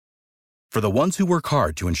For the ones who work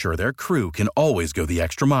hard to ensure their crew can always go the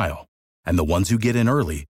extra mile, and the ones who get in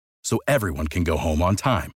early so everyone can go home on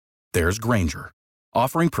time, there's Grainger,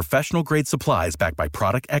 offering professional-grade supplies backed by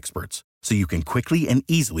product experts so you can quickly and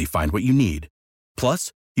easily find what you need.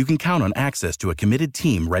 Plus, you can count on access to a committed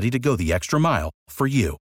team ready to go the extra mile for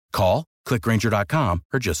you. Call, click Grainger.com,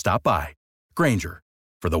 or just stop by. Grainger,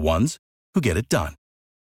 for the ones who get it done.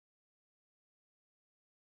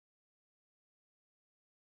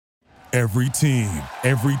 Every team,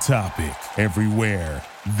 every topic, everywhere.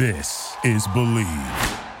 This is Believe.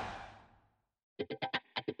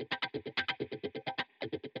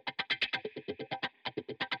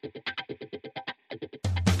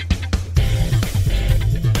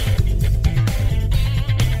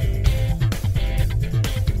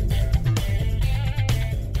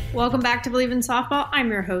 Welcome back to Believe in Softball.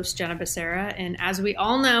 I'm your host, Jenna Becerra, and as we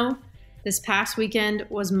all know, this past weekend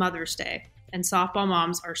was Mother's Day, and softball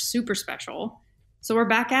moms are super special. So we're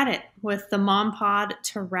back at it with the Mom Pod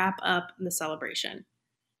to wrap up the celebration.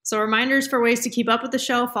 So reminders for ways to keep up with the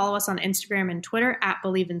show, follow us on Instagram and Twitter at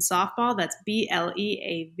Believe in Softball. That's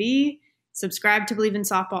BLEAV. Subscribe to Believe in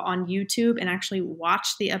Softball on YouTube and actually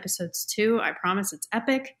watch the episodes too. I promise it's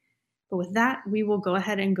epic. But with that, we will go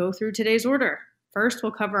ahead and go through today's order. First,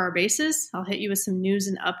 we'll cover our bases. I'll hit you with some news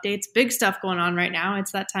and updates. Big stuff going on right now.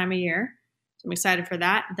 It's that time of year. So I'm excited for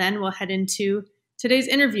that. Then we'll head into today's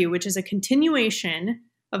interview, which is a continuation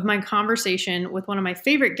of my conversation with one of my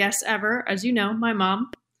favorite guests ever, as you know, my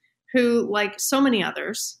mom, who, like so many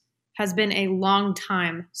others, has been a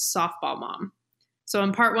long-time softball mom. So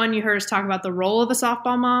in part one, you heard us talk about the role of a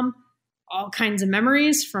softball mom, all kinds of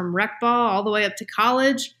memories from rec ball all the way up to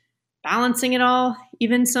college, balancing it all,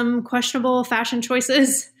 even some questionable fashion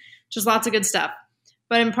choices, just lots of good stuff.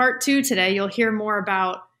 But in part two today, you'll hear more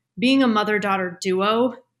about being a mother-daughter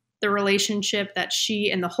duo, the relationship that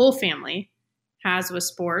she and the whole family has with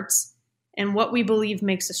sports, and what we believe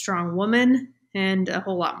makes a strong woman, and a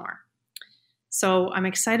whole lot more. So I'm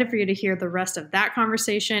excited for you to hear the rest of that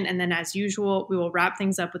conversation. And then as usual, we will wrap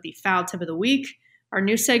things up with the Foul Tip of the Week, our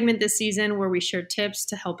new segment this season where we share tips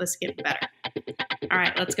to help us get better. All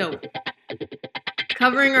right, let's go.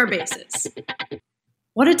 Covering our bases.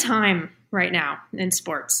 What a time right now in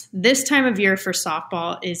sports. This time of year for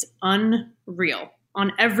softball is unreal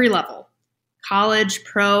on every level. College,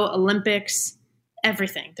 pro, Olympics,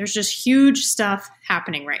 everything. There's just huge stuff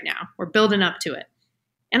happening right now. We're building up to it.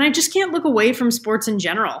 And I just can't look away from sports in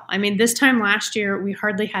general. I mean, this time last year, we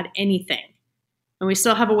hardly had anything. And we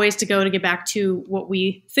still have a ways to go to get back to what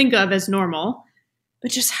we think of as normal.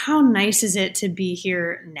 But just how nice is it to be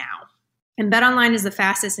here now? And BetOnline is the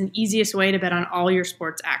fastest and easiest way to bet on all your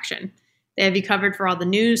sports action. They have you covered for all the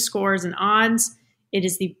news, scores, and odds. It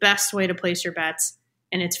is the best way to place your bets,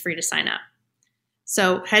 and it's free to sign up.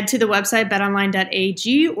 So head to the website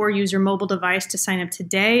betonline.ag or use your mobile device to sign up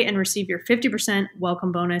today and receive your 50%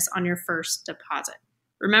 welcome bonus on your first deposit.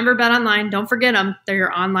 Remember BetOnline, don't forget them. They're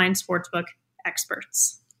your online sportsbook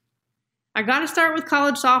experts. I got to start with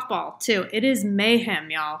college softball, too. It is mayhem,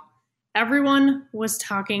 y'all. Everyone was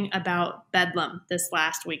talking about Bedlam this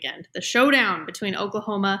last weekend. The showdown between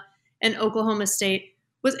Oklahoma and Oklahoma State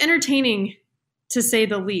was entertaining, to say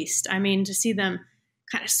the least. I mean, to see them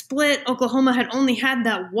kind of split. Oklahoma had only had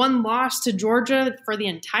that one loss to Georgia for the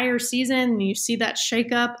entire season. And you see that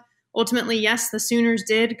shakeup. Ultimately, yes, the Sooners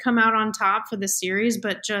did come out on top for the series,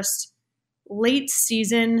 but just late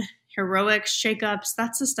season heroics, shakeups,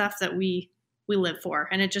 that's the stuff that we live for.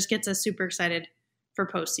 And it just gets us super excited for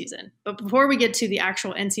postseason. But before we get to the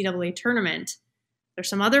actual NCAA tournament, there's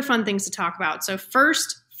some other fun things to talk about. So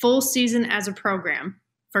first full season as a program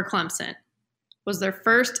for Clemson was their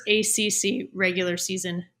first ACC regular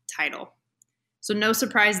season title. So no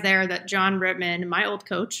surprise there that John Rittman, my old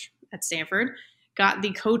coach at Stanford, got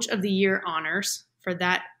the Coach of the Year honors for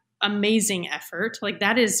that amazing effort. Like,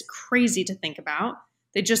 that is crazy to think about.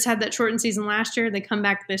 They just had that shortened season last year. They come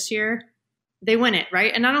back this year. They win it,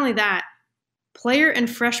 right? And not only that, Player and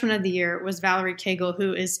Freshman of the Year was Valerie Cagle,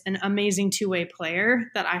 who is an amazing two-way player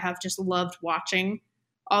that I have just loved watching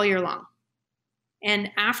all year long.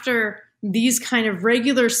 And after these kind of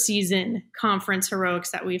regular season conference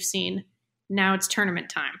heroics that we've seen, now it's tournament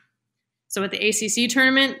time. So at the ACC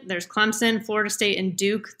tournament, there's Clemson, Florida State, and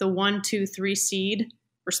Duke, the 1, 2, 3 seed,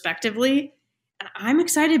 respectively. And I'm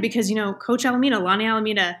excited because, you know, Coach Alameda, Lonnie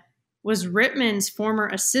Alameda, was Rittman's former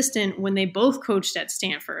assistant when they both coached at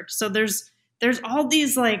Stanford. So there's all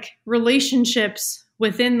these like relationships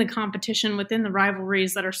within the competition, within the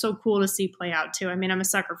rivalries that are so cool to see play out too. I mean, I'm a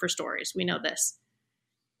sucker for stories. We know this.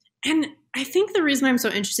 And I think the reason I'm so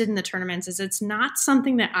interested in the tournaments is it's not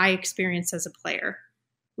something that I experienced as a player.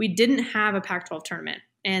 we didn't have a Pac-12 tournament,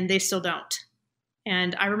 and they still don't.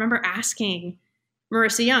 And I remember asking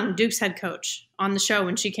Marissa Young, Duke's head coach, on the show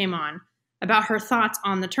when she came on about her thoughts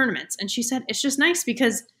on the tournaments. And she said, it's just nice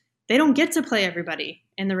because they don't get to play everybody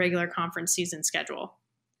in the regular conference season schedule.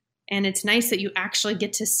 And it's nice that you actually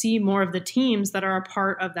get to see more of the teams that are a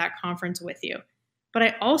part of that conference with you. But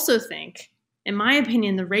I also think, in my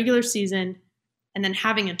opinion, the regular season and then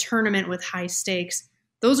having a tournament with high stakes,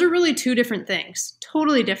 those are really two different things,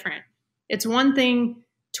 totally different. It's one thing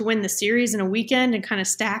to win the series in a weekend and kind of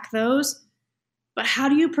stack those, but how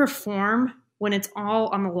do you perform when it's all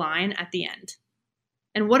on the line at the end?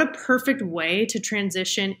 And what a perfect way to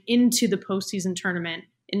transition into the postseason tournament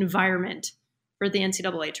environment for the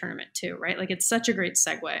NCAA tournament too, right? Like it's such a great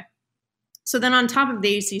segue. So then on top of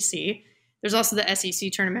the ACC, there's also the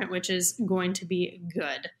SEC tournament, which is going to be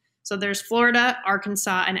good. So there's Florida,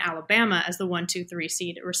 Arkansas, and Alabama as the 1, 2, 3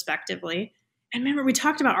 seed respectively. And remember, we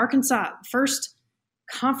talked about Arkansas, first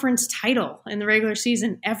conference title in the regular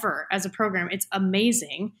season ever as a program. It's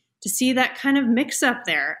amazing to see that kind of mix up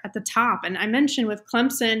there at the top. And I mentioned with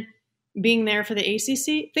Clemson being there for the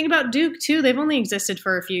ACC, think about Duke too. They've only existed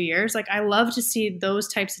for a few years. Like I love to see those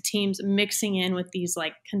types of teams mixing in with these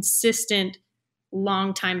like consistent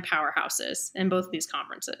longtime powerhouses in both of these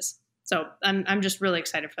conferences. So I'm just really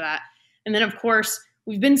excited for that. And then of course,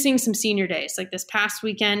 we've been seeing some senior days. Like this past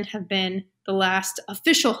weekend have been the last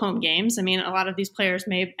official home games. I mean, a lot of these players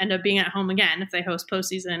may end up being at home again if they host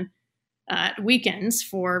postseason weekends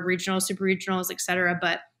for regionals, super regionals, et cetera.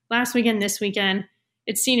 But last weekend, this weekend,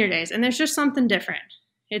 it's senior days. And there's just something different.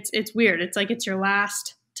 It's weird. It's like it's your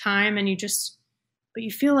last time and but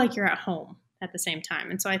you feel like you're at home at the same time.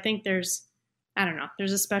 And so I think there's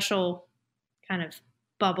a special kind of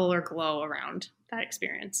bubble or glow around that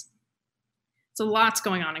experience. So lots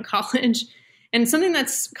going on in college. And something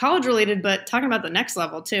that's college related, but talking about the next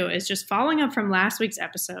level too, is just following up from last week's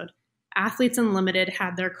episode. Athletes Unlimited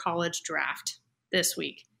had their college draft this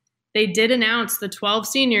week. They did announce the 12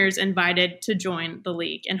 seniors invited to join the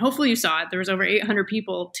league. And hopefully you saw it. There was over 800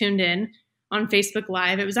 people tuned in on Facebook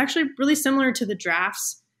Live. It was actually really similar to the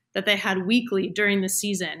drafts that they had weekly during the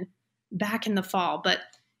season back in the fall. But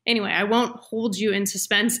anyway, I won't hold you in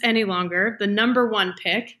suspense any longer. The number one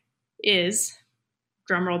pick is,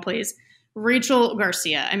 drumroll please, Rachel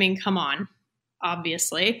Garcia. I mean, come on,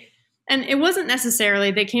 obviously. And it wasn't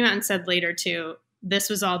necessarily, they came out and said later too, this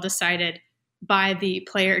was all decided by the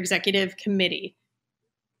player executive committee.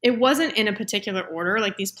 It wasn't in a particular order,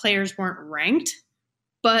 like these players weren't ranked,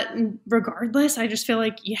 but regardless, I just feel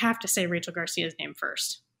like you have to say Rachel Garcia's name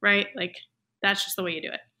first, right? Like that's just the way you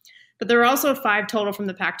do it. But there were also 5 total from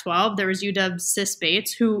the Pac-12. There was UW's Sis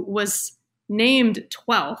Bates, who was named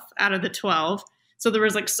 12th out of the 12. So there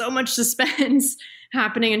was like so much suspense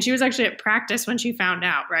happening. And she was actually at practice when she found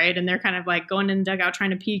out, right? And they're kind of like going in the dugout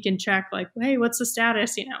trying to peek and check like, hey, what's the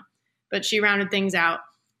status, But she rounded things out.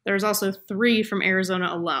 There was also 3 from Arizona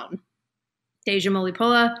alone. Deja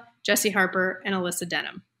Molipola, Jessie Harper, and Alyssa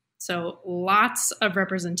Denham. So lots of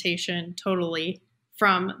representation totally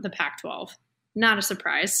from the Pac-12. Not a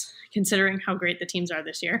surprise, considering how great the teams are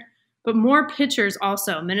this year. But more pitchers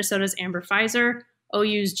also. Minnesota's Amber Pfizer,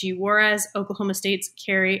 OU's G. Juarez, Oklahoma State's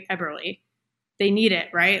Carrie Eberle. They need it,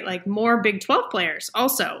 right? Like more Big 12 players.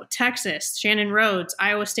 Also, Texas, Shannon Rhodes,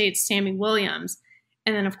 Iowa State's Sammy Williams.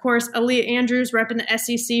 And then, of course, Aaliyah Andrews repping the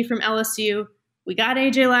SEC from LSU. We got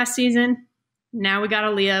AJ last season. Now we got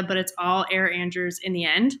Aaliyah, but it's all Air Andrews in the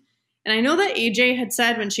end. And I know that AJ had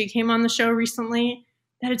said when she came on the show recently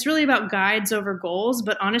that it's really about guides over goals.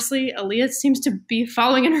 But honestly, Aaliyah seems to be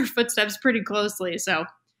following in her footsteps pretty closely. So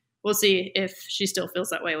we'll see if she still feels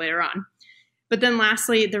that way later on. But then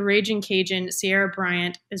lastly, the Raging Cajun, Sierra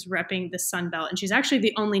Bryant, is repping the Sun Belt. And she's actually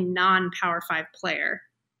the only non-Power 5 player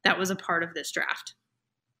that was a part of this draft.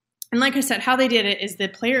 And like I said, how they did it is the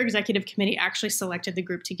player executive committee actually selected the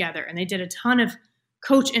group together. And they did a ton of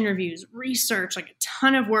coach interviews, research, like a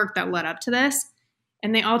ton of work that led up to this.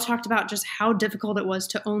 And they all talked about just how difficult it was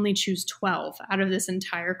to only choose 12 out of this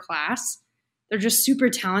entire class. They're just super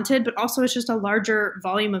talented, but also it's just a larger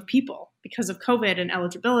volume of people because of COVID and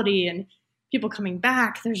eligibility and people coming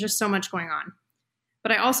back. There's just so much going on.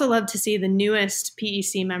 But I also love to see the newest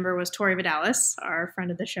PEC member was Tori Vidalis, our friend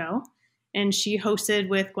of the show. And she hosted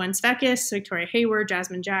with Gwen Svekis, Victoria Hayward,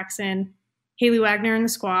 Jasmine Jackson, Haley Wagner in the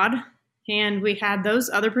squad. And we had those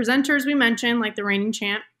other presenters we mentioned, like the reigning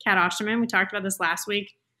champ, Kat Osterman. We talked about this last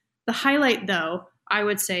week. The highlight, though, I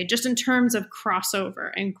would say, just in terms of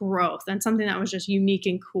crossover and growth and something that was just unique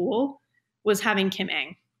and cool, was having Kim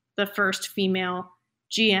Eng, the first female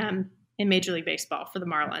GM in Major League Baseball for the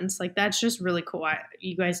Marlins. Like, that's just really cool.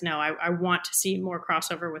 You guys know I want to see more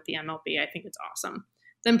crossover with the MLB. I think it's awesome.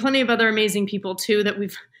 Then plenty of other amazing people too that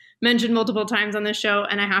we've mentioned multiple times on this show.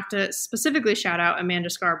 And I have to specifically shout out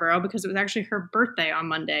Amanda Scarborough because it was actually her birthday on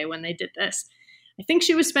Monday when they did this. I think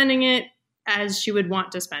she was spending it as she would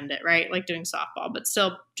want to spend it, right? Like doing softball, but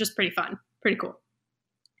still just pretty fun, pretty cool.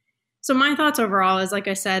 So my thoughts overall is, like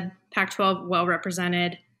I said, Pac-12 well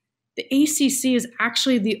represented. The ACC is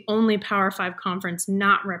actually the only Power 5 conference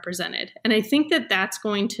not represented. And I think that that's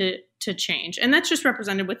going to change. And that's just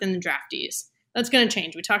represented within the draftees. That's going to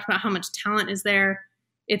change. We talked about how much talent is there.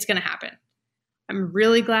 It's going to happen. I'm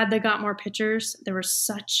really glad they got more pitchers. There was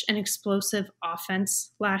such an explosive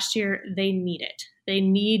offense last year. They need it. They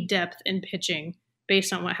need depth in pitching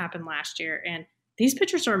based on what happened last year. And these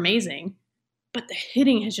pitchers are amazing, but the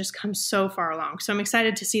hitting has just come so far along. So I'm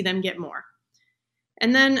excited to see them get more.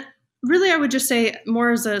 And then really, I would just say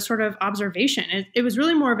more as a sort of observation. It was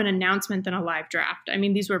really more of an announcement than a live draft. I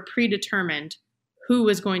mean, these were predetermined who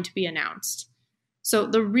was going to be announced. So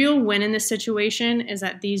the real win in this situation is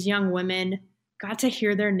that these young women got to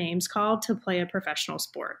hear their names called to play a professional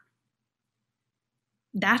sport.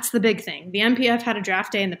 That's the big thing. The MPF had a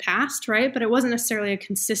draft day in the past, right? But it wasn't necessarily a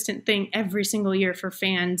consistent thing every single year for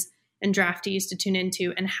fans and draftees to tune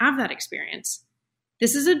into and have that experience.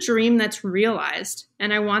 This is a dream that's realized,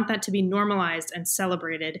 and I want that to be normalized and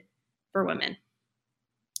celebrated for women.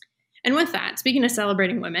 And with that, speaking of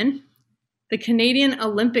celebrating women, the Canadian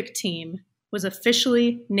Olympic team was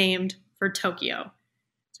officially named for Tokyo.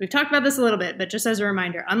 So we've talked about this a little bit, but just as a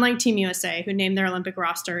reminder, unlike Team USA, who named their Olympic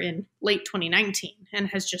roster in late 2019 and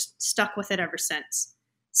has just stuck with it ever since,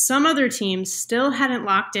 some other teams still hadn't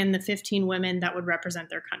locked in the 15 women that would represent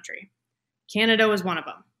their country. Canada was one of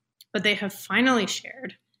them, but they have finally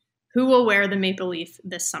shared who will wear the maple leaf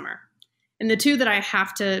this summer. And the two that I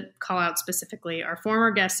have to call out specifically are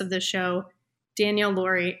former guests of this show, Danielle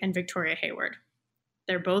Laurie and Victoria Hayward.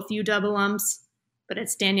 They're both UW alums, but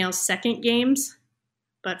it's Danielle's second games.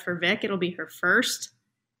 But for Vic, it'll be her first.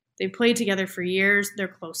 They've played together for years. They're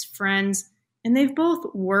close friends. And they've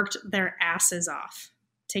both worked their asses off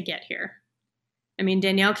to get here. I mean,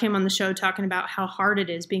 Danielle came on the show talking about how hard it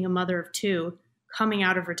is being a mother of two coming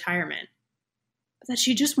out of retirement. But that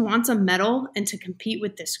she just wants a medal and to compete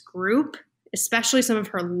with this group, especially some of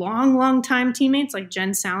her long time teammates like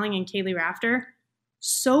Jen Salling and Kaylee Rafter,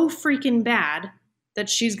 so freaking bad that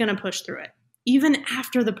she's going to push through it, even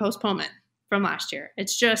after the postponement from last year.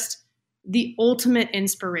 It's just the ultimate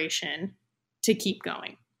inspiration to keep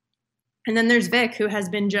going. And then there's Vic, who has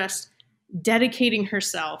been just dedicating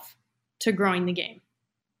herself to growing the game,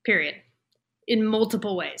 period, in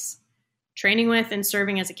multiple ways. Training with and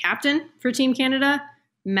serving as a captain for Team Canada,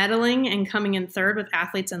 medaling and coming in third with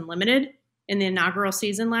Athletes Unlimited in the inaugural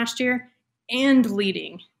season last year, and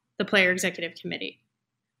leading the player executive committee.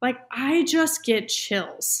 Like, I just get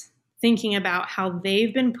chills thinking about how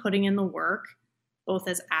they've been putting in the work, both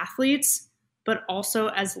as athletes, but also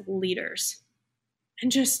as leaders.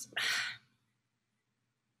 And just,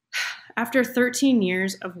 after 13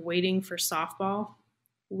 years of waiting for softball,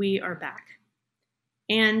 we are back.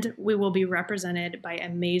 And we will be represented by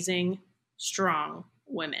amazing, strong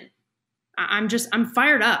women. I'm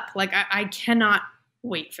fired up. Like, I cannot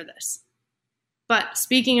wait for this. But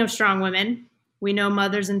speaking of strong women, we know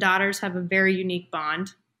mothers and daughters have a very unique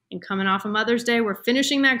bond. And coming off of Mother's Day, we're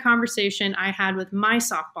finishing that conversation I had with my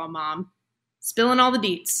softball mom, spilling all the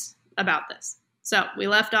deets about this. So we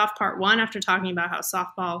left off part one after talking about how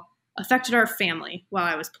softball affected our family while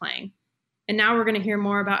I was playing. And now we're going to hear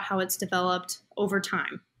more about how it's developed over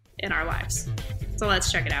time in our lives. So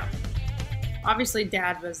let's check it out. Obviously,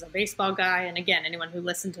 Dad was a baseball guy. And again, anyone who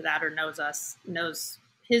listened to that or knows us knows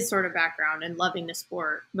his sort of background in loving the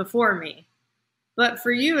sport before me. But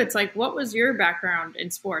for you, it's like, what was your background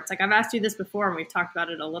in sports? Like, I've asked you this before and we've talked about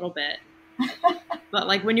it a little bit. But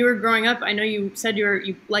like when you were growing up, I know you said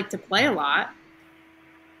you like to play a lot.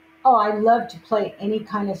 Oh, I love to play any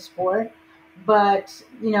kind of sport. But,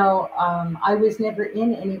 I was never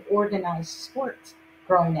in any organized sports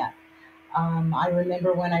growing up. I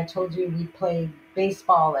remember when I told you we played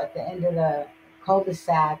baseball at the end of the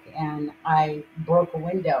cul-de-sac and I broke a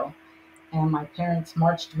window. And my parents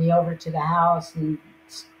marched me over to the house and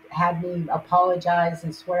had me apologize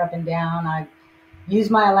and swear up and down. I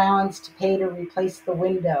used my allowance to pay to replace the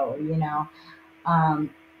window,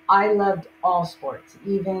 I loved all sports.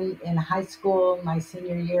 Even in high school, my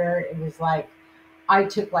senior year, it was like I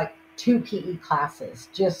took like 2 PE classes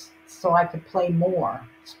just so I could play more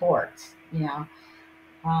sports,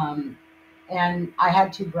 And I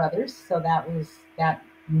had 2 brothers, so that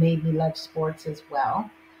made me love sports as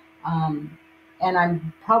well. Um, and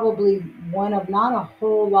I'm probably one of not a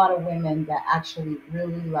whole lot of women that actually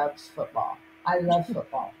really loves football. I love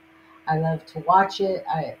football. I love to watch it.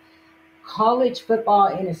 College football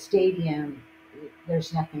in a stadium,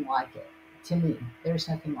 there's nothing like it to me. There's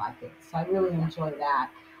nothing like it. So I really enjoy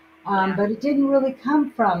that. Yeah. But it didn't really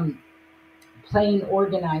come from playing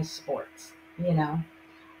organized sports, you know.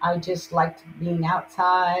 I just liked being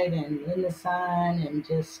outside and in the sun and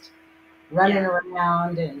just running Yeah.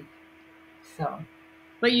 around. And so,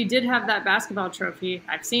 But you did have that basketball trophy.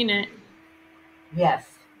 I've seen it.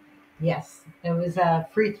 yes, yes, it was a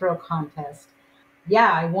free throw contest.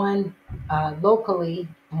 Yeah, I won locally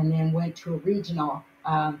and then went to a regional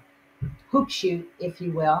hoop shoot, if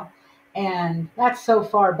you will. And that's so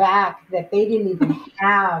far back that they didn't even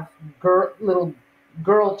have little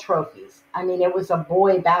girl trophies. I mean, it was a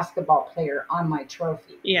boy basketball player on my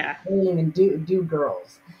trophy. Yeah. They didn't even do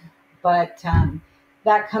girls. But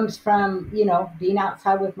that comes from, being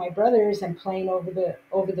outside with my brothers and playing over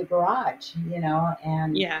the garage,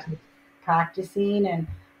 and Yeah. just practicing. And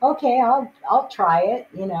okay, I'll try it,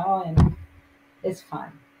 and it's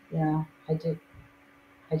fun.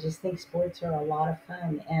 I just think sports are a lot of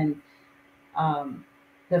fun. And um,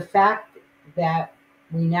 the fact that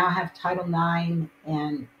we now have Title IX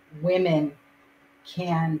and women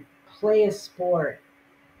can play a sport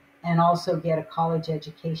and also get a college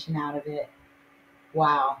education out of it,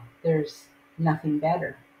 wow, there's nothing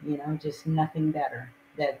better, just nothing better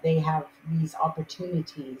that they have these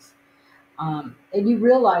opportunities. And you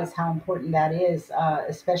realize how important that is,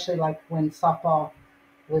 especially like when softball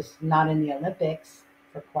was not in the Olympics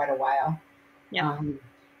for quite a while. Yep.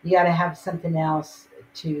 You got to have something else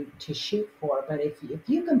to shoot for. But if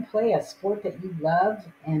you can play a sport that you love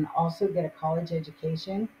and also get a college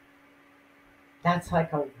education, that's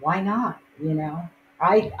like a why not?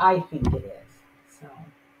 I think it is. So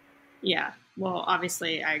Yeah. Well,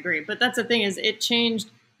 obviously, I agree. But that's the thing is, it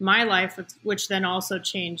changed my life, which then also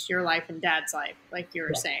changed your life and Dad's life, like you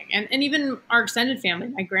were yeah, saying, and even our extended family,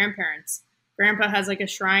 my grandparents. Grandpa has like a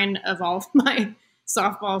shrine of all of my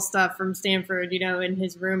softball stuff from Stanford, in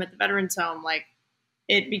his room at the Veterans Home. Like,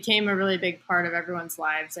 it became a really big part of everyone's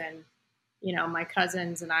lives, and my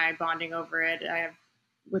cousins and I bonding over it. I have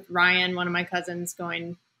with Ryan, one of my cousins,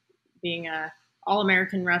 being a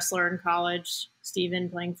all-American wrestler in college, Steven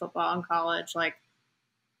playing football in college. Like,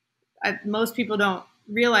 most people don't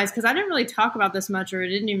realize, because I didn't really talk about this much, or it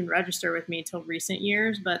didn't even register with me till recent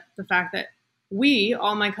years, but the fact that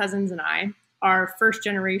all my cousins and I, are first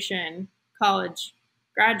generation college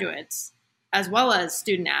graduates, as well as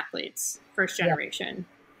student athletes, first yeah, generation.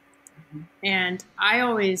 And I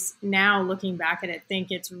always, now looking back at it,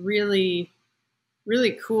 think it's really,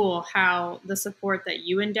 really cool how the support that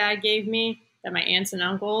you and Dad gave me, that my aunts and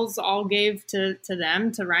uncles all gave to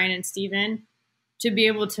them, to Ryan and Steven, to be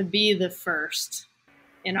able to be the first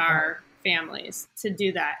in right. our families to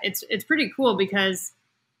do that. It's pretty cool, because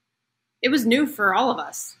it was new for all of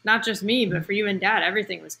us, not just me, but for you and Dad,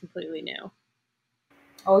 everything was completely new.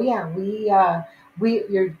 Oh yeah,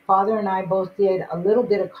 your father and I both did a little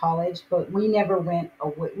bit of college, but we never went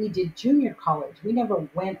away. We did junior college. We never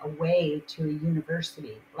went away to a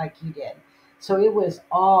university like you did. So it was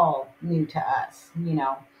all new to us,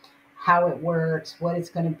 how it works, what it's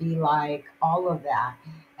going to be like, all of that.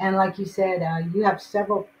 And like you said, you have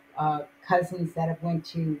several cousins that have went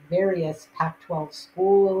to various Pac-12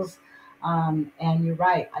 schools. And you're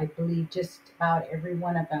right. I believe just about every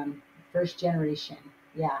one of them, first generation.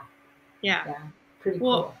 Yeah, Yeah. yeah, pretty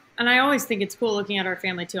Well, cool. and I always think it's cool looking at our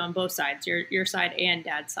family too, on both sides, your side and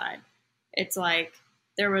Dad's side. It's like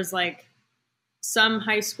there was like some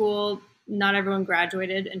high school, not everyone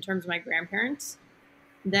graduated in terms of my grandparents.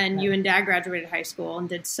 Then you Right. and Dad graduated high school and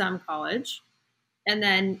did some college. And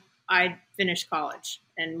then I finished college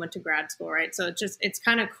and went to grad school, right? So it's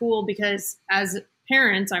kind of cool, because as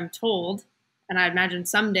parents, I'm told, and I imagine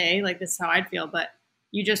someday, like, this is how I'd feel, but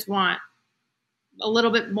you just want a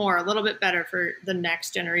little bit more, a little bit better for the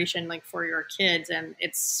next generation, like for your kids. And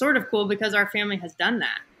it's sort of cool because our family has done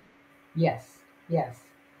that. Yes, yes,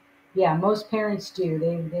 yeah. Most parents do.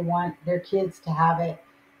 They want their kids to have it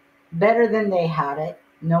better than they had it,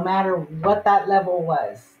 no matter what that level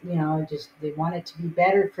was. Just they want it to be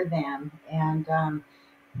better for them. And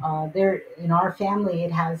there, in our family,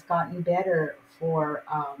 it has gotten better for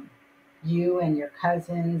you and your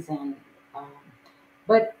cousins, and um,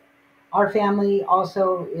 but our family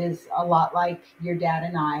also is a lot like your dad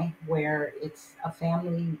and I, where it's a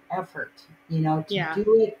family effort, to Yeah.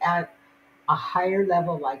 do it at a higher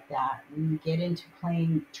level like that. When you get into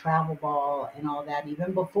playing travel ball and all that,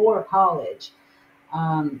 even before college,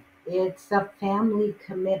 it's a family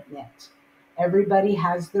commitment. Everybody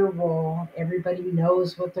has their role. Everybody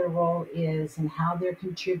knows what their role is and how they're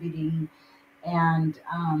contributing, and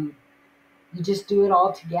you just do it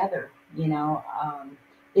all together.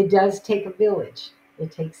 It does take a village.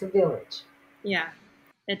 It takes a village. Yeah,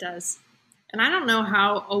 it does. And I don't know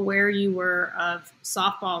how aware you were of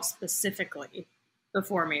softball specifically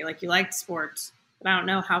before me. Like, you liked sports, but I don't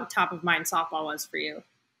know how top of mind softball was for you.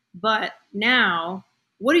 But now,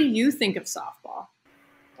 what do you think of softball?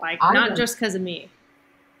 Like, not just because of me.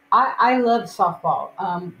 I love softball.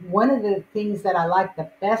 One of the things that I like the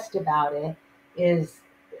best about it is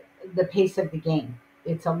the pace of the game.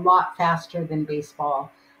 It's a lot faster than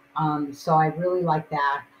baseball. So I really like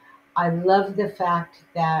that. I love the fact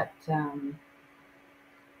that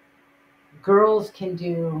girls can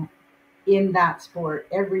do in that sport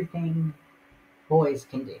everything boys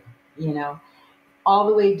can do, you know, all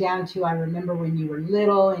the way down to, I remember when you were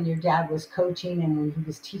little and your dad was coaching and when he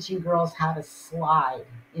was teaching girls how to slide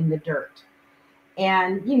in the dirt.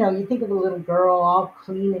 And, you think of a little girl all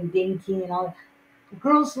clean and dainty and all.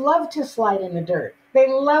 Girls love to slide in the dirt.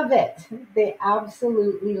 They love it. They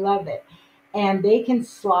absolutely love it. And they can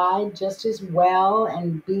slide just as well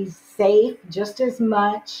and be safe just as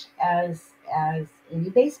much as any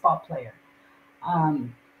baseball player.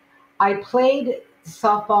 Um, I played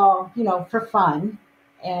softball, for fun.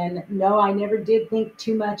 And no, I never did think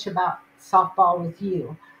too much about softball with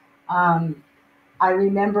you. Um, I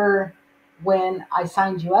remember when I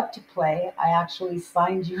signed you up to play, I actually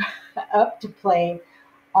signed you up to play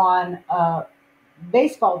on a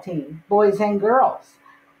baseball team, boys and girls.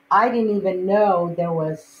 I didn't even know there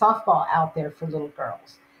was softball out there for little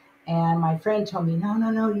girls. And my friend told me, no,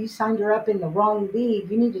 no, no, you signed her up in the wrong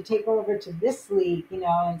league. You need to take her over to this league,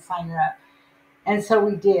 and sign her up. And so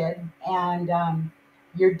we did. And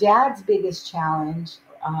your dad's biggest challenge,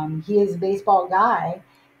 he is a baseball guy.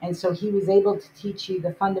 And so he was able to teach you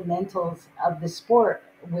the fundamentals of the sport,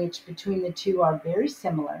 which between the two are very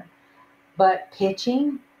similar. But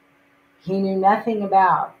pitching, he knew nothing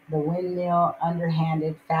about the windmill,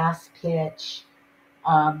 underhanded, fast pitch,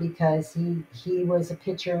 because he was a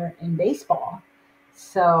pitcher in baseball.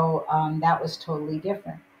 So that was totally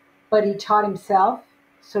different. But he taught himself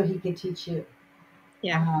so he could teach you.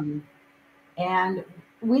 Yeah. And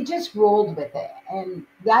we just rolled with it. And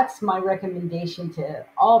that's my recommendation to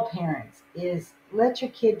all parents is let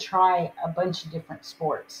your kid try a bunch of different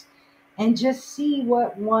sports and just see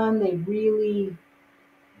what one they really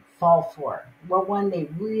fall for, what one they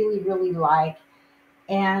really, really like.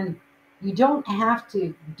 And you don't have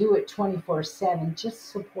to do it 24/7. Just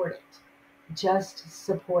support it. Just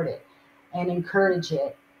support it and encourage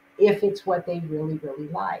it if it's what they really, really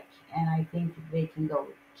like. And I think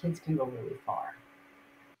kids can go really far.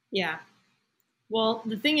 Yeah. Well,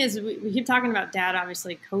 the thing is, we keep talking about dad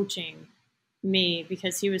obviously coaching me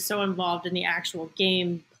because he was so involved in the actual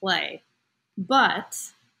game play.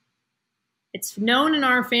 But it's known in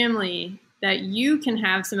our family that you can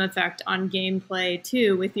have some effect on gameplay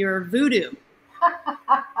too with your voodoo.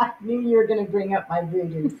 I knew you were going to bring up my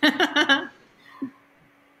voodoo.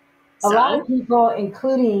 A lot of people,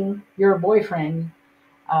 including your boyfriend,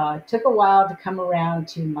 took a while to come around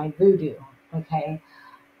to my voodoo. Okay.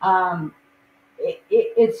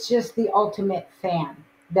 It's just the ultimate fan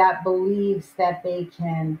that believes that they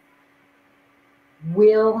can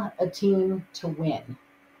will a team to win.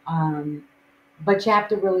 But you have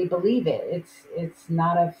to really believe it. It's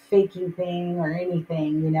not a faking thing or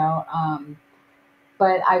anything.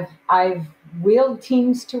 But I've willed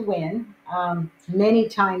teams to win many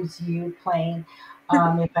times. You playing.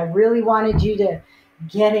 If I really wanted you to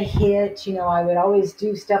get a hit, I would always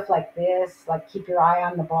do stuff like this, like keep your eye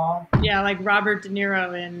on the ball. Yeah, like Robert De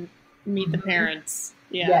Niro in Meet the Parents.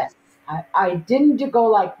 Yeah. Yes. I didn't go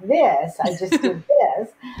like this. I just did this,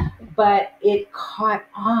 but it caught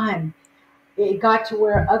on. It got to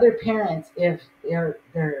where other parents, if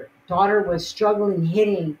their daughter was struggling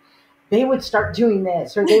hitting, they would start doing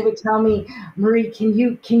this, or they would tell me, Marie, can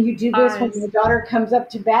you do this when your daughter comes up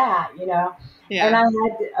to bat, Yeah. And I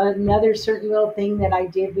had another certain little thing that I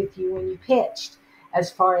did with you when you pitched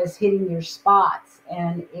as far as hitting your spots,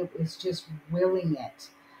 and it was just willing it.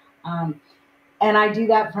 And I do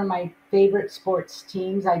that for my favorite sports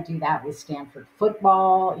teams. I do that with Stanford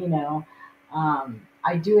football,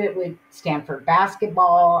 I do it with Stanford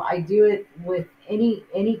basketball. I do it with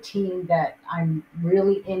any team that I'm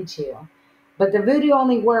really into. But the voodoo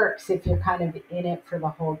only works if you're kind of in it for the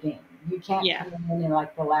whole game. You can't come in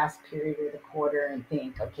like the last period or the quarter and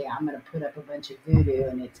think, okay, I'm going to put up a bunch of voodoo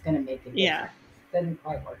and it's going to make a difference. Yeah. doesn't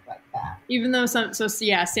quite work like that. Even though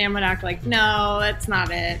Sam would act like, no, that's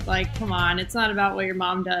not it. Like, come on, it's not about what your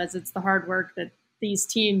mom does. It's the hard work that these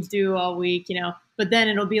teams do all week, But then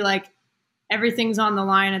it'll be like everything's on the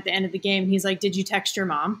line at the end of the game. He's like, did you text your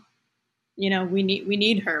mom? We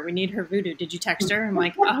need her. We need her voodoo. Did you text her? I'm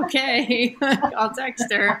like, okay, I'll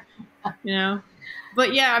text her,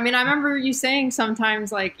 But yeah, I mean, I remember you saying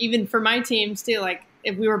sometimes, like, even for my teams too, like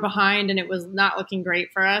if we were behind and it was not looking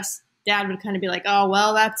great for us, Dad would kind of be like, oh,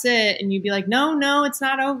 well, that's it. And you'd be like, no, it's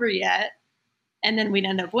not over yet. And then we'd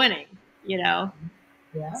end up winning, Yeah.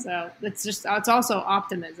 So it's also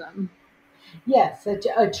optimism. Yes.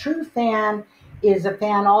 A true fan is a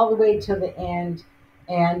fan all the way to the end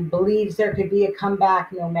and believes there could be a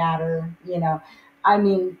comeback no matter, I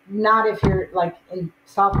mean, not if you're like in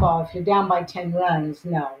softball, if you're down by 10 runs,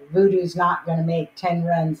 no, voodoo's not going to make 10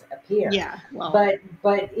 runs appear. Yeah. Well,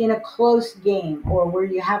 but in a close game or where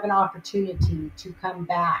you have an opportunity to come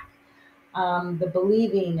back, the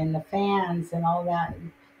believing and the fans and all that,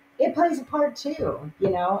 it plays a part too.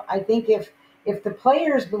 I think if the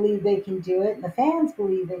players believe they can do it and the fans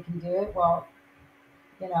believe they can do it, well,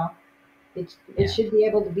 it should be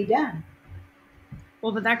able to be done.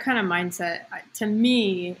 Well, but that kind of mindset, to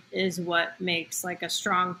me, is what makes like a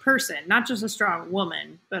strong person, not just a strong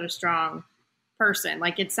woman, but a strong person.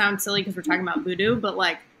 Like, it sounds silly because we're talking about voodoo, but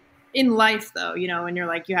like in life though, and you're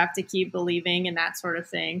like, you have to keep believing and that sort of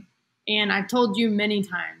thing. And I've told you many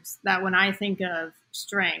times that when I think of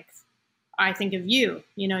strength, I think of you.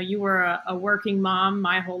 You were a working mom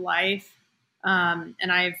my whole life.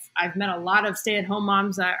 And I've met a lot of stay-at-home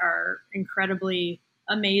moms that are incredibly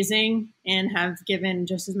amazing and have given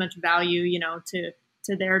just as much value, to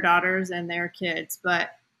their daughters and their kids. But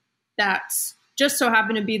that's just so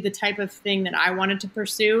happened to be the type of thing that I wanted to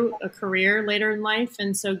pursue a career later in life.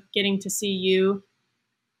 And so getting to see you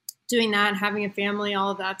doing that, having a family, all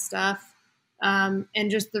of that stuff, and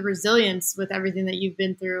just the resilience with everything that you've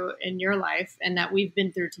been through in your life and that we've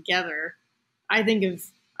been through together, I think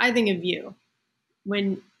of you.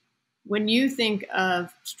 When you think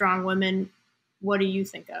of strong women, what do you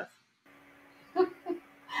think of?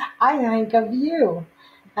 I think of you.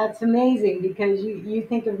 That's amazing because you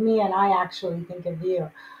think of me and I actually think of you.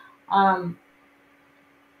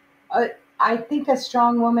 I think a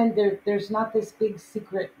strong woman, there's not this big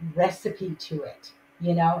secret recipe to it.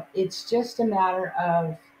 It's just a matter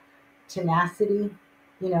of tenacity,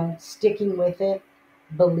 sticking with it,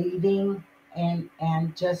 believing, and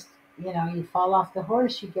just, you fall off the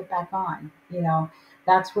horse, you get back on.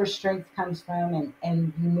 That's where strength comes from,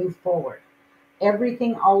 and you move forward.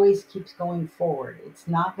 Everything always keeps going forward. It's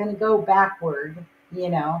not going to go backward,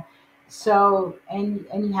 So, and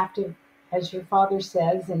you have to, as your father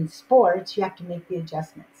says, in sports, you have to make the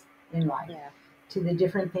adjustments in life to the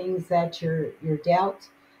different things that you're dealt.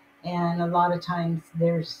 And a lot of times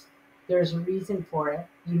there's a reason for it.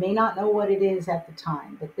 You may not know what it is at the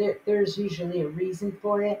time, but there's usually a reason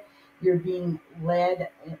for it. You're being led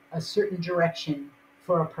a certain direction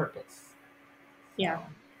for a purpose. Yeah.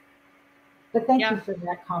 But thank you for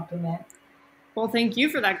that compliment. Well, thank you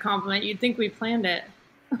for that compliment. You'd think we planned it.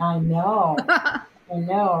 I know. I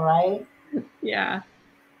know, right? Yeah.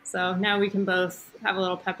 So now we can both have a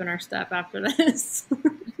little pep in our step after this.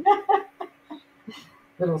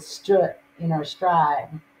 Little strut in our stride.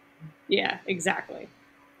 Yeah, exactly.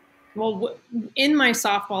 Well, in my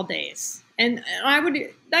softball days, and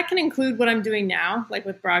that can include what I'm doing now, like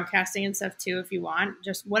with broadcasting and stuff too, if you want,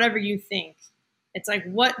 just whatever you think. It's like,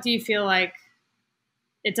 what do you feel like?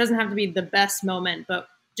 It doesn't have to be the best moment, but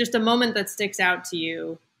just a moment that sticks out to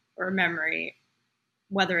you or a memory,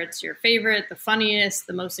 whether it's your favorite, the funniest,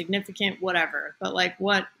 the most significant, whatever. But like,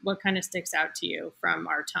 what kind of sticks out to you from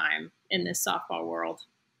our time in this softball world?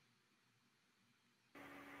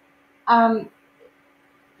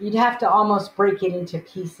 You'd have to almost break it into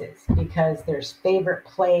pieces because there's favorite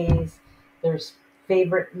plays, there's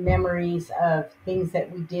favorite memories of things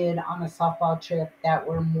that we did on a softball trip that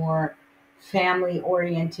were more family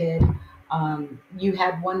oriented. You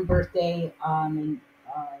had one birthday, and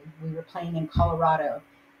we were playing in Colorado,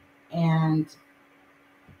 and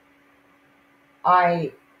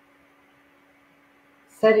I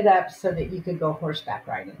set it up so that you could go horseback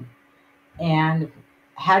riding, and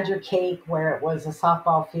had your cake where it was a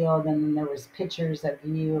softball field, and then there was pictures of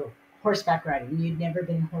you horseback riding. You'd never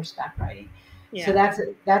been horseback riding. Yeah. So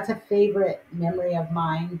that's a favorite memory of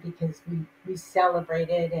mine because we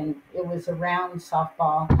celebrated, and it was around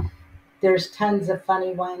softball. There's tons of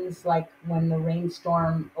funny ones, like when the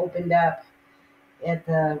rainstorm opened up at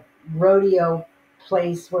the rodeo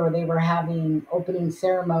place where they were having opening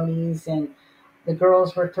ceremonies, and the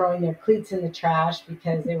girls were throwing their cleats in the trash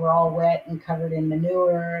because they were all wet and covered in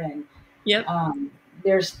manure. And Yep.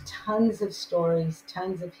 there's tons of stories,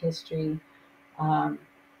 tons of history. Um,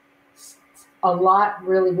 a lot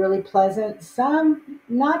really, really pleasant, some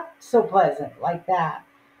not so pleasant like that.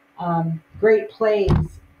 Great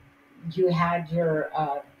plays. You had your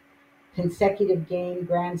consecutive game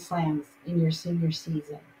grand slams in your senior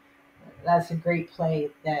season. That's a great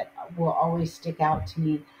play that will always stick out to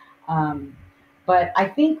me. Um, but I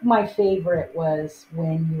think my favorite was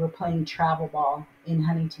when you were playing travel ball in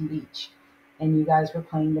Huntington Beach and you guys were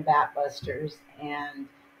playing the Bat Busters, and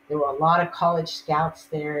there were a lot of college scouts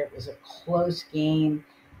there. It was a close game.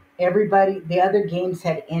 Everybody, the other games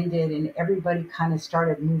had ended, and everybody kind of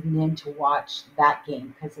started moving in to watch that game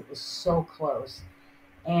because it was so close.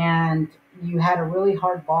 And you had a really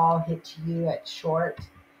hard ball hit to you at short,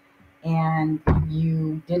 and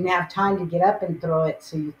you didn't have time to get up and throw it,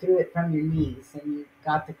 so you threw it from your knees and you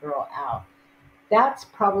got the girl out. That's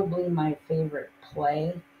probably my favorite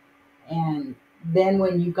play. And then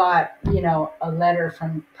when you got, a letter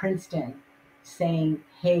from Princeton saying,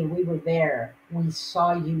 "Hey, we were there. We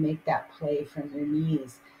saw you make that play from your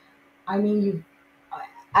knees." I mean, you,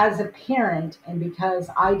 as a parent, and because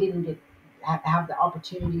I didn't have the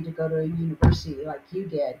opportunity to go to a university like you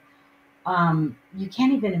did, you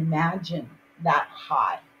can't even imagine that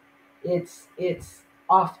high. It's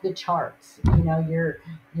off the charts.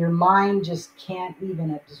 Your mind just can't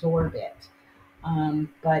even absorb it.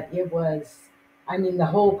 But it was, I mean, the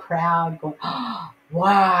whole crowd going, "Oh,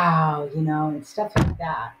 wow," and stuff like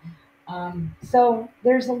that. So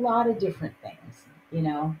there's a lot of different things,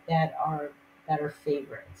 that are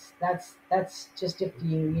favorites. That's just a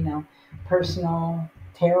few, personal,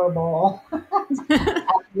 terrible,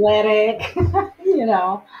 athletic, you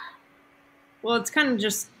know. Well, it's kind of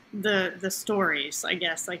just the stories, I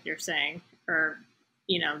guess, like you're saying, or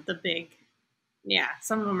the big, yeah.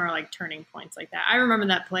 Some of them are like turning points like that. I remember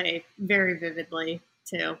that play very vividly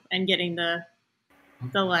too, and getting the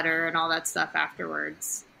letter and all that stuff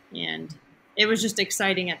afterwards, and it was just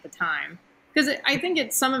exciting at the time because I think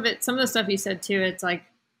it's some of the stuff you said too. It's like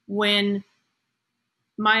when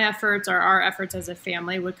my efforts or our efforts as a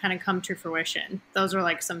family would kind of come to fruition. Those are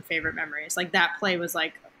like some favorite memories. Like that play was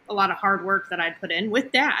like a lot of hard work that I'd put in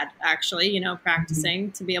with dad, actually,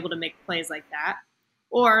 practicing to be able to make plays like that.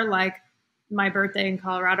 Or like my birthday in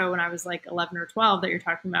Colorado when I was like 11 or 12 that you're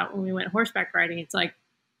talking about when we went horseback riding. It's like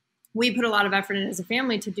we put a lot of effort in as a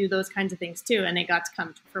family to do those kinds of things too, and it got to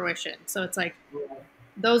come to fruition. So it's like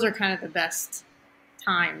those are kind of the best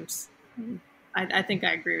times. I think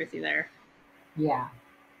I agree with you there. Yeah.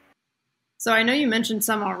 So I know you mentioned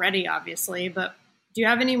some already, obviously, but do you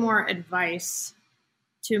have any more advice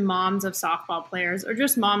to moms of softball players or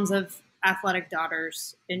just moms of athletic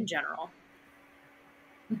daughters in general?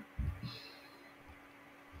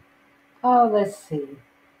 Oh, let's see.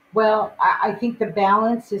 Well, I think the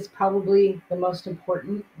balance is probably the most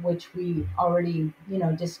important, which we already,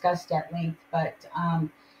 discussed at length. But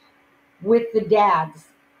with the dads,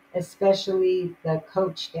 especially the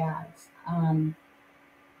coach dads,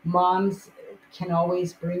 moms can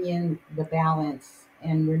always bring in the balance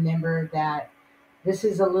and remember that this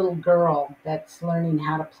is a little girl that's learning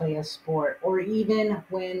how to play a sport, or even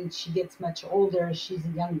when she gets much older, she's a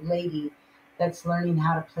young lady that's learning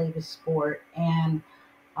how to play the sport. And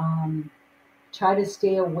um, try to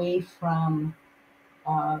stay away from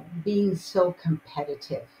being so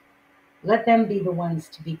competitive. Let them be the ones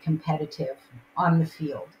to be competitive on the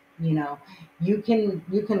field. You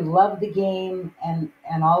can love the game and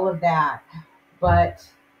all of that, but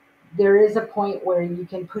there is a point where you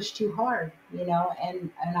can push too hard, and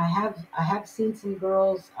I have seen some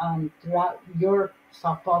girls throughout your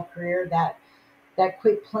softball career that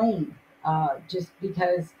quit playing just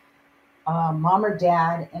because mom or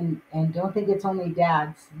dad, and don't think it's only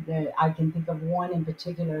dads. I can think of one in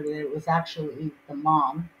particular that it was actually the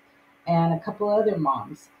mom and a couple other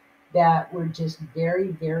moms that were just very,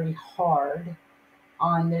 very hard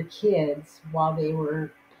on their kids while they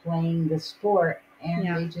were playing the sport, and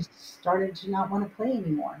Yeah. they just started to not want to play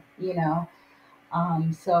anymore.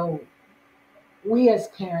 So we as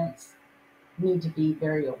parents need to be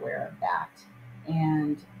very aware of that.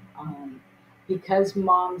 And um, because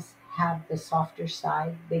moms have the softer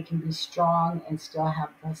side, they can be strong and still have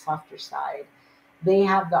the softer side. They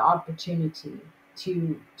have the opportunity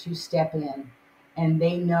to step in, and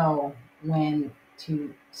they know when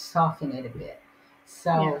to soften it a bit.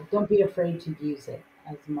 Yeah. So don't be afraid to use it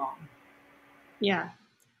as a mom. Yeah.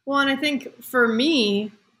 Well, and I think for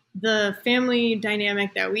me, the family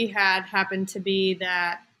dynamic that we had happened to be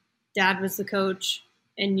that dad was the coach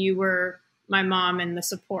and you were my mom and the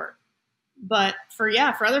support. But for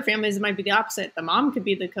other families, it might be the opposite. The mom could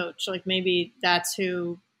be the coach. Like maybe that's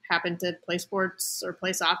who happened to play sports or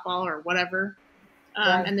play softball or whatever.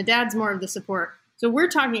 Right. And the dad's more of the support. So we're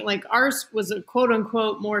talking like ours was a quote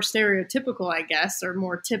unquote more stereotypical, I guess, or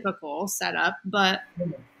more typical setup. But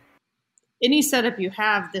any setup you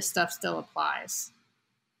have, this stuff still applies.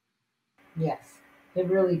 Yes, it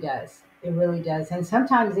really does. It really does. And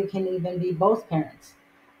sometimes it can even be both parents.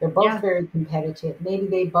 They're both very competitive. Maybe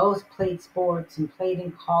they both played sports and played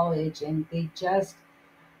in college, and they just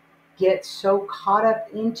get so caught up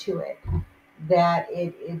into it that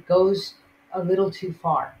it goes a little too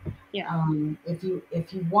far. Yeah. If you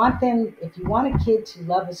want a kid to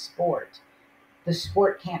love a sport, the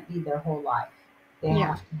sport can't be their whole life. They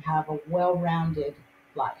have to have a well-rounded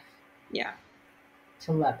life. Yeah.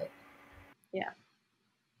 To love it. Yeah.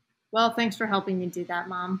 Well, thanks for helping me do that,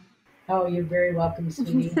 Mom. Oh, you're very welcome,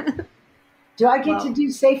 sweetie. Do I get to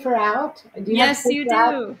do Safer Out? Yes, you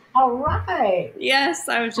do. All right. Yes,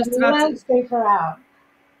 I was just about to. Safer Out.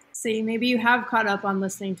 See, maybe you have caught up on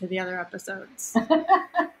listening to the other episodes.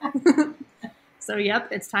 So, yep,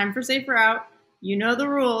 it's time for Safer Out. You know the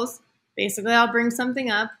rules. Basically, I'll bring something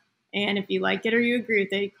up, and if you like it or you agree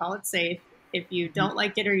with it, you call it safe. If you don't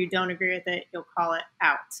like it or you don't agree with it, you'll call it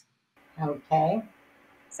out. Okay.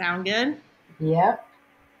 Sound good? Yep.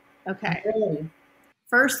 Okay. Really?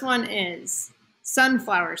 First one is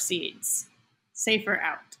sunflower seeds. Safer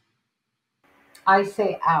out. I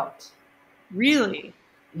say out. Really?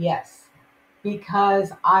 Yes.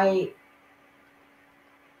 Because I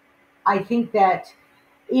think that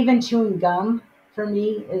even chewing gum for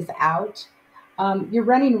me is out. You're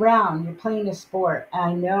running around, you're playing a sport.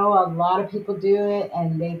 I know a lot of people do it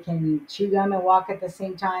and they can chew gum and walk at the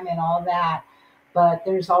same time and all that, but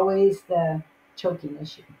there's always the choking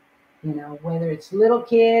issue, whether it's little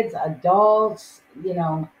kids, adults,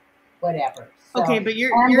 whatever. So, okay, but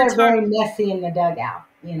they're very messy in the dugout,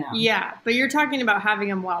 Yeah, but you're talking about having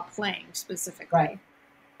them while playing specifically. Right.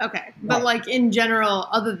 Okay, but like in general,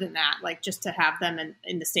 other than that, like just to have them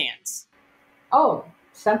in the stands. Oh,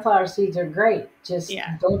 sunflower seeds are great. Just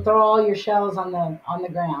don't throw all your shells on the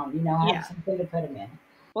ground. Have something to put them in.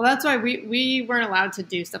 Well, that's why we weren't allowed to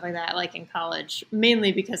do stuff like that, like in college,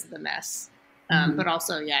 mainly because of the mess. But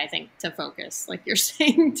also, I think to focus, like you're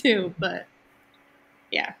saying too. But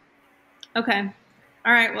yeah, okay,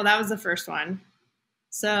 all right. Well, that was the first one.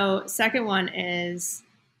 So, second one is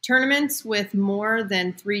tournaments with more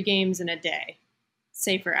than 3 games in a day.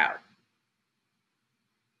 Safer out.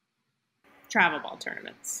 Travel ball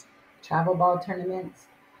tournaments. Travel ball tournaments.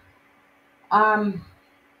 I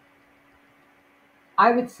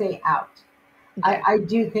would say out. Okay. I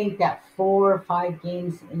do think that 4 or 5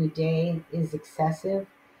 games in a day is excessive,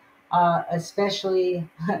 especially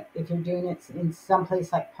if you're doing it in some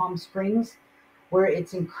place like Palm Springs, where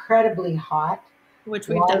it's incredibly hot. Which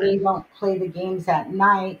we've done. They don't play the games at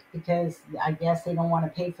night because I guess they don't want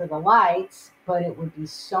to pay for the lights, but it would be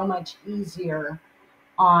so much easier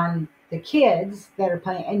on the kids that are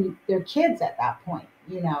playing, and they're kids at that point,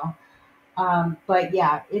 but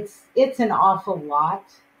yeah, it's an awful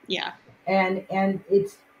lot. Yeah. And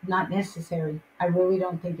it's not necessary. I really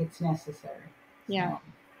don't think it's necessary. Yeah. So.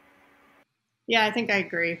 Yeah, I think I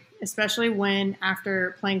agree, especially when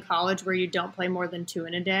after playing college where you don't play more than 2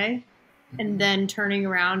 in a day, and then turning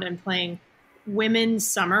around and playing women's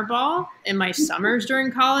summer ball in my summers during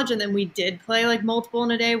college, and then we did play like multiple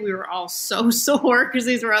in a day. We were all so sore because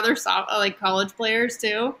these were other college players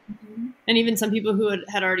too, and even some people who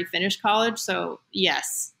had already finished college. So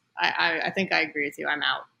yes, I think I agree with you. I'm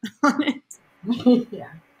out on it.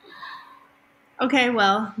 Yeah. Okay,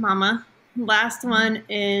 well, Mama, last one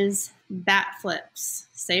is bat flips.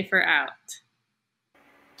 Safer out.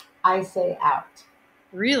 I say out.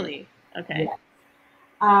 Really? Okay.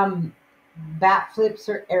 Yeah. Bat flips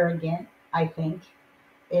are arrogant, I think.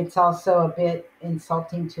 It's also a bit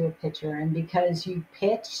insulting to a pitcher. And because you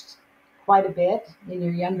pitched quite a bit in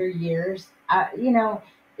your younger years,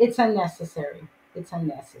 it's unnecessary. It's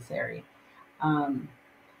unnecessary.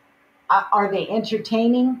 Are they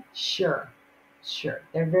entertaining? Sure.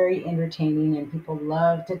 They're very entertaining and people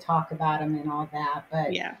love to talk about them and all that,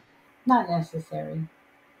 but not necessary.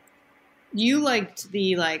 You liked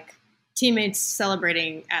the teammates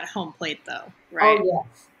celebrating at home plate though, right?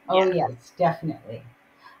 Oh yes, definitely.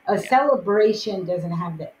 A celebration doesn't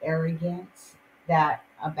have the arrogance that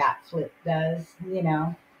a bat flip does,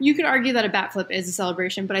 You could argue that a bat flip is a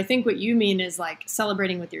celebration, but I think what you mean is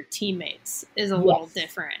celebrating with your teammates is a little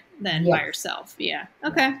different than by yourself. Yeah.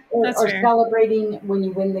 Okay. Or celebrating when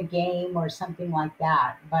you win the game or something like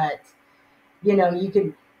that. But, you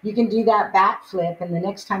you can do that bat flip, and the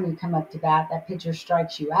next time you come up to bat, that pitcher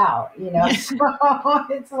strikes you out, So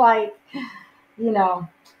it's like, you know,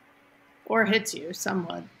 or hits you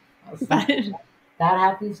somewhat. But that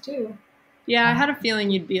happens too. Yeah, I had a feeling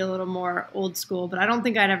you'd be a little more old school, but I don't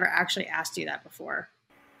think I'd ever actually asked you that before.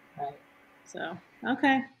 Right. So,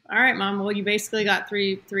 okay. All right, Mom. Well, you basically got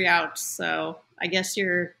three outs, so I guess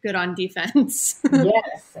you're good on defense.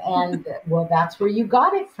 Yes, and well, that's where you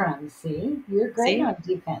got it from. See, you're great on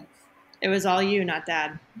defense. It was all you, not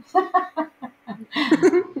Dad.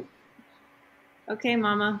 Okay,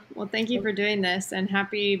 Mama. Well, thank you for doing this, and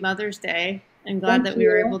happy Mother's Day. I'm glad that we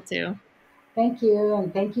were able to. Thank you,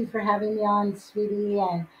 and thank you for having me on, sweetie,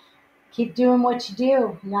 and keep doing what you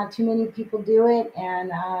do. Not too many people do it,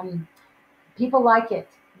 and people like it.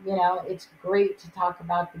 It's great to talk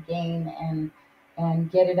about the game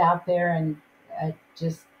and get it out there and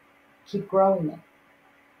just keep growing it.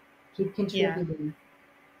 Keep contributing. Yeah.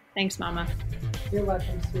 Thanks, Mama. You're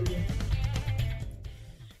welcome, sweetie.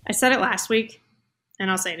 I said it last week,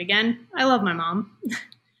 and I'll say it again. I love my mom.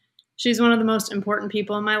 She's one of the most important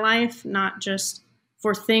people in my life, not just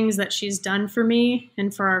for things that she's done for me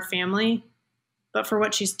and for our family, but for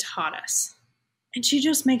what she's taught us. And she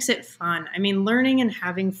just makes it fun. I mean, learning and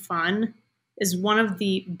having fun is one of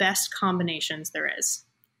the best combinations there is.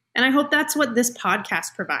 And I hope that's what this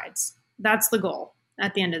podcast provides. That's the goal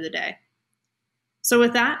at the end of the day. So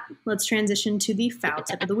with that, let's transition to the foul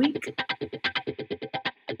tip of the week.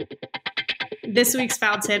 This week's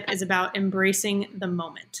foul tip is about embracing the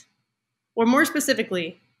moment. Or more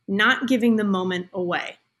specifically, not giving the moment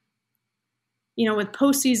away. With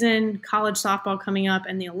postseason, college softball coming up,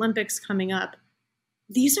 and the Olympics coming up,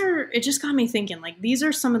 it just got me thinking, these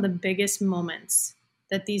are some of the biggest moments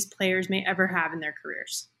that these players may ever have in their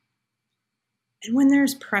careers. And when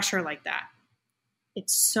there's pressure like that,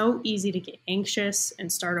 it's so easy to get anxious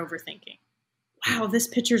and start overthinking. Wow, this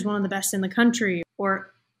pitcher's one of the best in the country.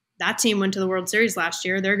 Or that team went to the World Series last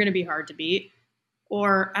year. They're going to be hard to beat.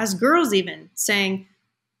 Or as girls even saying,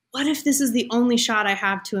 what if this is the only shot I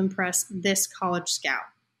have to impress this college scout?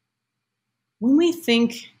 When we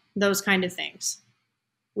think those kind of things,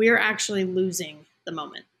 we are actually losing the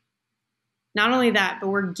moment. Not only that, but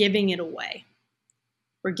we're giving it away.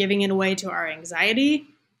 We're giving it away to our anxiety,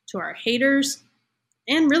 to our haters,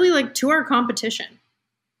 and really to our competition.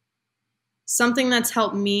 Something that's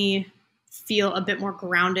helped me feel a bit more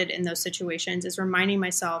grounded in those situations is reminding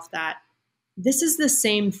myself that this is the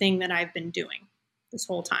same thing that I've been doing this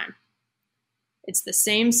whole time. It's the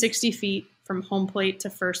same 60 feet from home plate to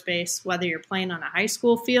first base, whether you're playing on a high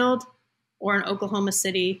school field or in Oklahoma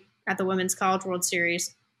City at the Women's College World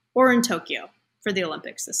Series or in Tokyo for the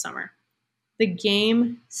Olympics this summer. The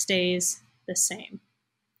game stays the same.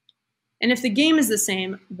 And if the game is the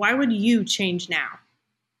same, why would you change now?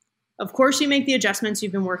 Of course, you make the adjustments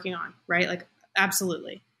you've been working on, right?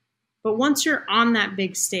 Absolutely. But once you're on that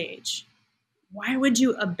big stage, why would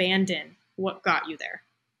you abandon what got you there?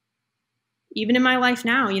 Even in my life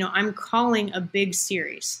now, I'm calling a big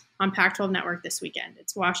series on Pac-12 Network this weekend.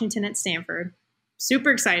 It's Washington at Stanford.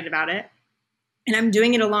 Super excited about it. And I'm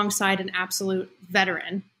doing it alongside an absolute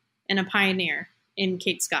veteran and a pioneer in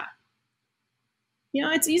Kate Scott.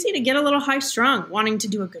 It's easy to get a little high strung, wanting to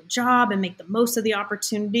do a good job and make the most of the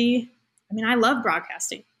opportunity. I mean, I love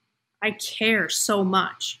broadcasting. I care so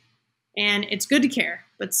much. And it's good to care,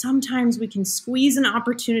 but sometimes we can squeeze an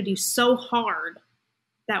opportunity so hard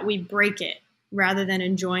that we break it rather than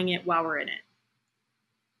enjoying it while we're in it.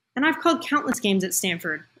 And I've called countless games at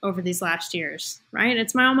Stanford over these last years, right?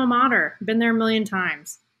 It's my alma mater. Been there a million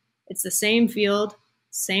times. It's the same field,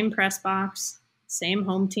 same press box, same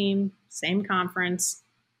home team, same conference.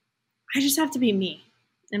 I just have to be me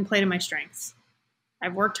and play to my strengths.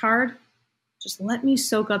 I've worked hard. Just let me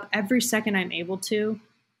soak up every second I'm able to,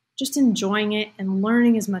 just enjoying it and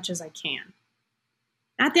learning as much as I can.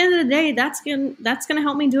 At the end of the day, that's going to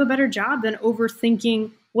help me do a better job than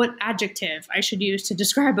overthinking what adjective I should use to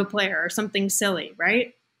describe a player or something silly,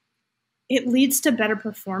 right? It leads to better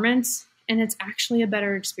performance, and it's actually a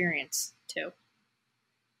better experience too.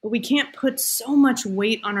 But we can't put so much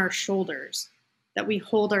weight on our shoulders that we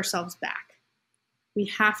hold ourselves back. We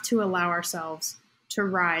have to allow ourselves to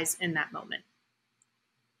rise in that moment.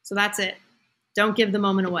 So that's it. Don't give the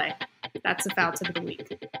moment away. That's the foul tip of the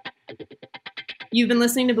week. You've been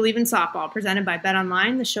listening to Believe in Softball, presented by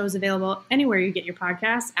BetOnline. The show is available anywhere you get your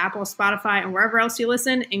podcasts, Apple, Spotify, and wherever else you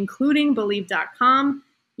listen, including Believe.com.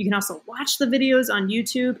 You can also watch the videos on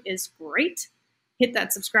YouTube. It's great. Hit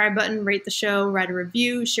that subscribe button, rate the show, write a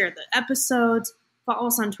review, share the episodes. Follow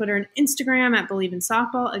us on Twitter and Instagram at Believe in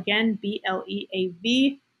Softball. Again,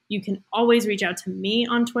 BLEAV. You can always reach out to me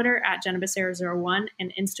on Twitter at JennaBecerra01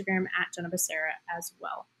 and Instagram at JennaBecerra as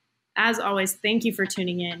well. As always, thank you for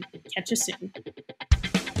tuning in and catch you soon.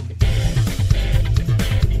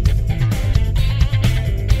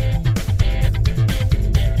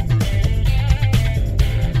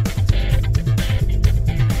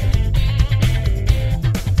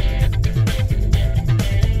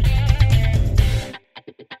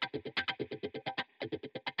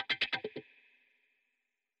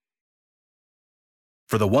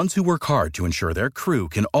 For the ones who work hard to ensure their crew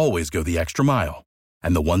can always go the extra mile,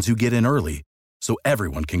 and the ones who get in early so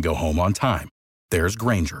everyone can go home on time, there's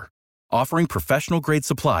Grainger, offering professional-grade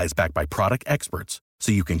supplies backed by product experts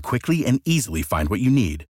so you can quickly and easily find what you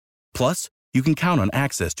need. Plus, you can count on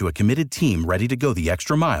access to a committed team ready to go the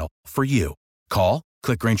extra mile for you. Call,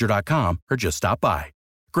 click Grainger.com, or just stop by.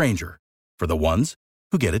 Grainger, for the ones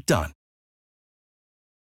who get it done.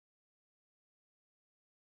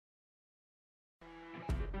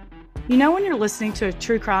 You know when you're listening to a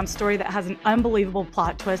true crime story that has an unbelievable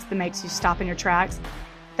plot twist that makes you stop in your tracks?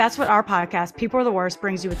 That's what our podcast, People Are the Worst,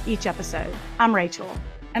 brings you with each episode. I'm Rachel.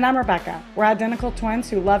 And I'm Rebecca. We're identical twins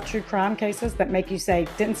who love true crime cases that make you say,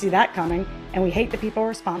 didn't see that coming, and we hate the people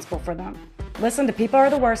responsible for them. Listen to People Are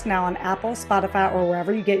the Worst now on Apple, Spotify, or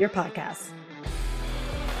wherever you get your podcasts.